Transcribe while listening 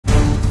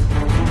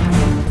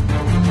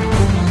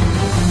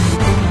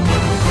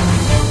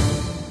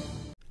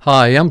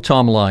Hi, I'm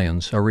Tom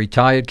Lyons, a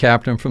retired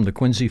captain from the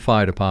Quincy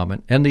Fire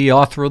Department and the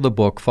author of the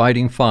book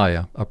Fighting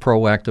Fire, A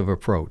Proactive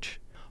Approach.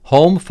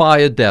 Home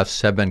fire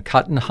deaths have been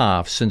cut in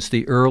half since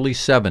the early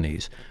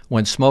 70s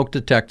when smoke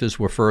detectors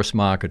were first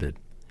marketed.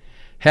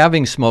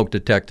 Having smoke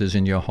detectors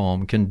in your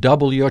home can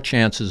double your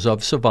chances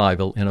of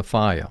survival in a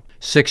fire.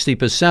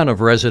 60% of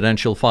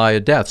residential fire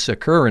deaths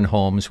occur in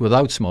homes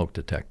without smoke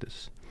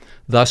detectors.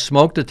 Thus,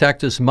 smoke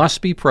detectors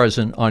must be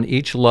present on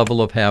each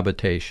level of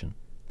habitation.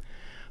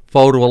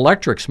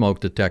 Photoelectric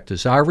smoke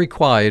detectors are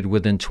required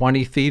within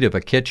 20 feet of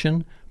a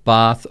kitchen,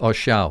 bath, or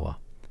shower.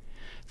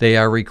 They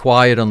are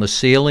required on the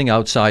ceiling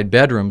outside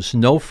bedrooms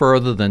no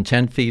further than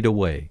 10 feet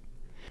away.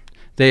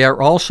 They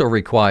are also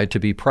required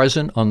to be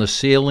present on the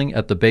ceiling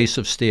at the base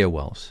of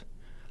stairwells.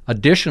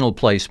 Additional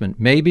placement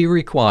may be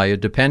required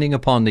depending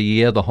upon the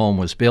year the home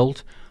was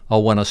built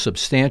or when a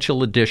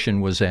substantial addition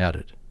was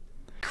added.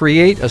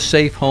 Create a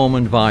safe home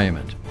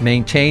environment.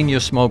 Maintain your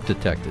smoke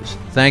detectors.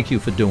 Thank you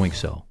for doing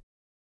so.